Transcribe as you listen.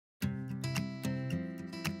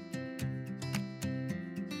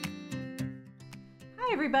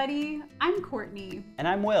Hi everybody, I'm Courtney. And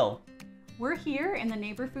I'm Will. We're here in the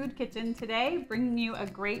NeighborFood kitchen today, bringing you a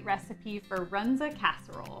great recipe for Runza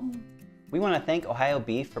Casserole. We want to thank Ohio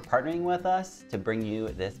Beef for partnering with us to bring you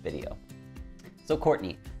this video. So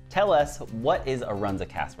Courtney, tell us, what is a Runza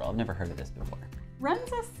Casserole? I've never heard of this before.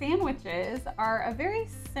 Runza sandwiches are a very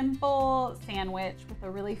simple sandwich with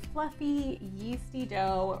a really fluffy, yeasty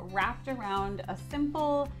dough wrapped around a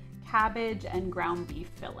simple cabbage and ground beef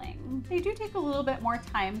filling. They do take a little bit more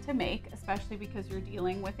time to make, especially because you're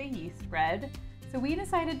dealing with a yeast bread. So we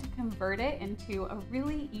decided to convert it into a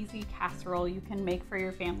really easy casserole you can make for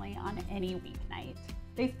your family on any weeknight.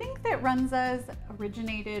 They think that Runzas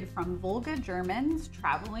originated from Volga Germans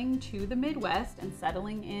traveling to the Midwest and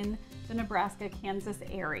settling in the Nebraska-Kansas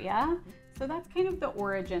area. So that's kind of the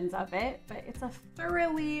origins of it, but it's a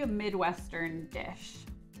thoroughly Midwestern dish.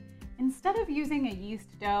 Instead of using a yeast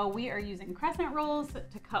dough, we are using crescent rolls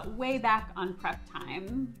to cut way back on prep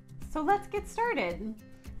time. So let's get started.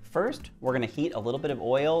 First, we're going to heat a little bit of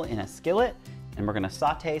oil in a skillet, and we're going to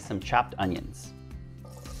saute some chopped onions.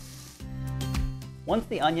 Once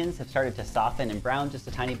the onions have started to soften and brown just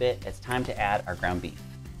a tiny bit, it's time to add our ground beef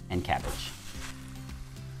and cabbage.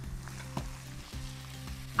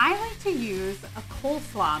 I like to use a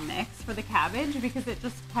coleslaw mix for the cabbage because it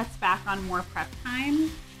just cuts back on more prep time.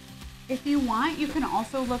 If you want, you can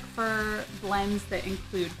also look for blends that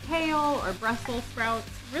include kale or Brussels sprouts.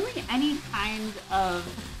 Really any kind of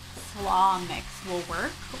slaw mix will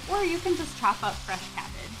work, or you can just chop up fresh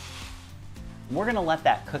cabbage. We're gonna let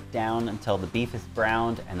that cook down until the beef is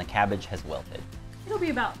browned and the cabbage has wilted. It'll be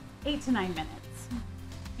about 8 to 9 minutes.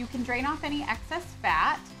 You can drain off any excess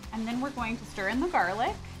fat, and then we're going to stir in the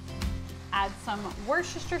garlic, add some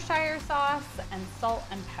Worcestershire sauce, and salt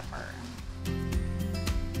and pepper.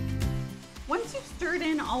 Once you've stirred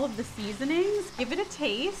in all of the seasonings, give it a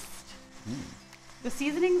taste. The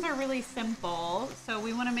seasonings are really simple, so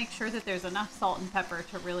we want to make sure that there's enough salt and pepper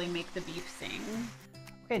to really make the beef sing.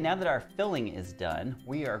 Okay, now that our filling is done,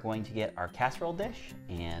 we are going to get our casserole dish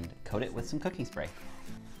and coat it with some cooking spray.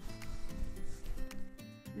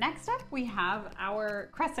 Next up, we have our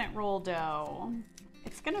crescent roll dough.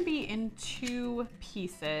 It's going to be in 2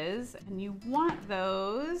 pieces, and you want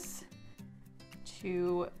those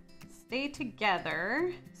to stay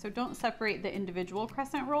together, so don't separate the individual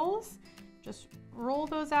crescent rolls. Just roll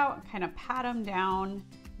those out and kind of pat them down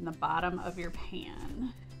in the bottom of your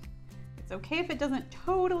pan. It's okay if it doesn't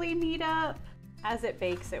totally meet up. As it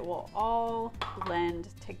bakes, it will all blend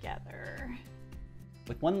together.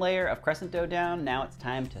 With 1 layer of crescent dough down, now it's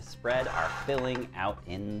time to spread our filling out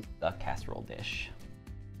in the casserole dish.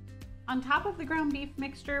 On top of the ground beef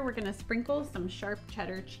mixture, we're gonna sprinkle some sharp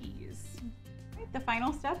cheddar cheese. The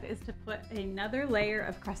final step is to put another layer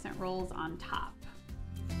of crescent rolls on top.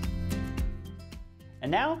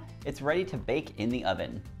 And now it's ready to bake in the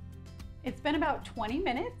oven. It's been about 20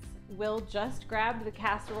 minutes. Will just grabbed the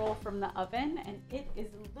casserole from the oven and it is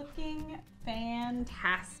looking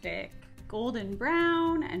fantastic. Golden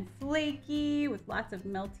brown and flaky with lots of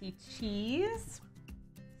melty cheese.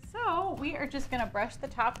 So we are just gonna brush the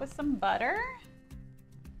top with some butter.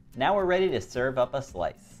 Now we're ready to serve up a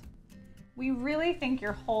slice. We really think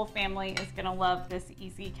your whole family is gonna love this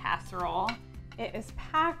easy casserole. It is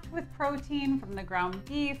packed with protein from the ground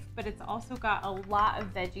beef, but it's also got a lot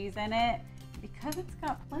of veggies in it. Because it's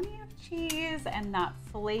got plenty of cheese and that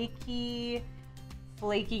flaky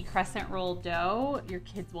crescent roll dough, your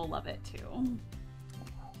kids will love it too.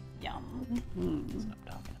 Yum. That's what I'm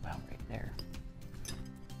talking about right there.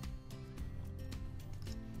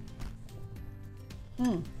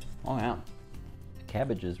 Oh yeah.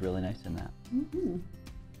 Cabbage is really nice in that.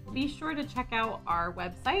 Be sure to check out our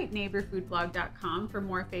website, NeighborFoodblog.com, for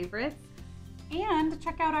more favorites. And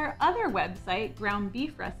check out our other website,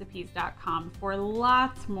 groundbeefrecipes.com, for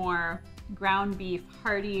lots more ground beef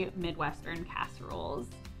hearty Midwestern casseroles.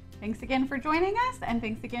 Thanks again for joining us, and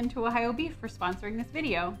thanks again to Ohio Beef for sponsoring this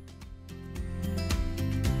video.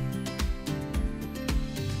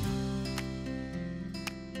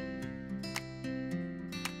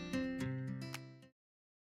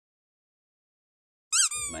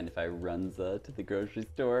 Mind if I Runza to the grocery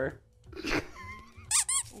store?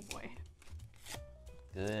 Oh boy.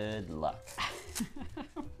 Good luck.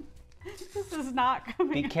 This is not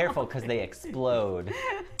coming Be careful because they explode.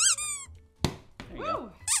 There you go.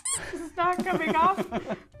 This is not coming off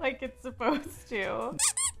like it's supposed to.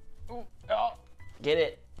 Oh, get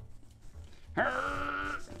it. But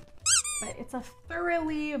it's a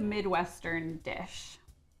thoroughly Midwestern dish.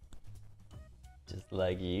 Just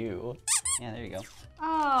like you. Yeah, there you go.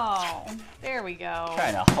 Oh, there we go.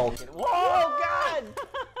 Trying to Hulk it. Whoa, God!